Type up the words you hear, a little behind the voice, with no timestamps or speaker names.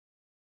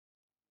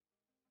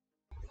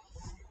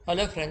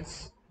Hello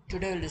friends,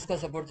 today we'll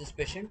discuss about this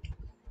patient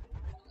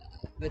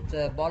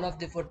with ball of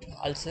the foot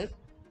ulcer.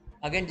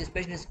 Again, this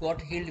patient is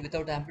got healed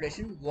without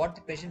amputation. What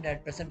the patient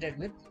had presented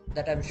with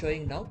that I'm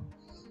showing now.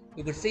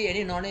 You could see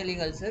any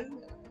non-healing ulcer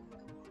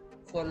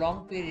for a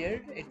long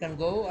period. It can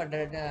go and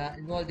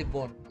involve the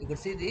bone. You could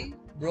see the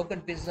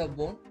broken pieces of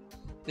bone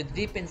with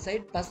deep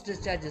inside pus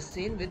discharge is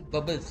seen with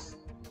bubbles.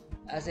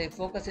 As I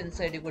focus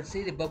inside, you could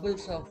see the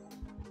bubbles of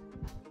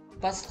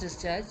pus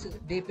discharge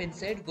deep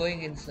inside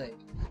going inside.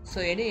 So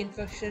any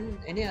infection,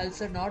 any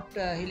ulcer not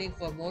healing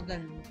for more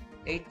than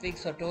 8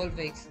 weeks or 12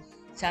 weeks,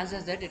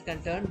 chances that it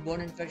can turn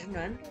bone infection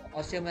and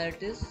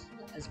osteomyelitis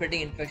and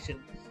spreading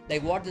infection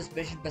like what this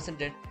patient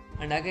presented.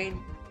 And again,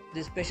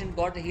 this patient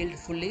got healed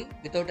fully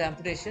without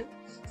amputation.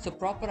 So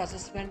proper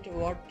assessment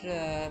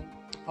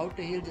how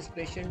to heal this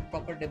patient,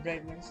 proper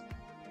debridements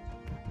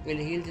will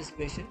heal this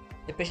patient.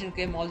 The patient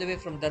came all the way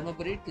from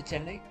Dharmaburi to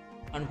Chennai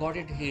and got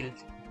it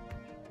healed.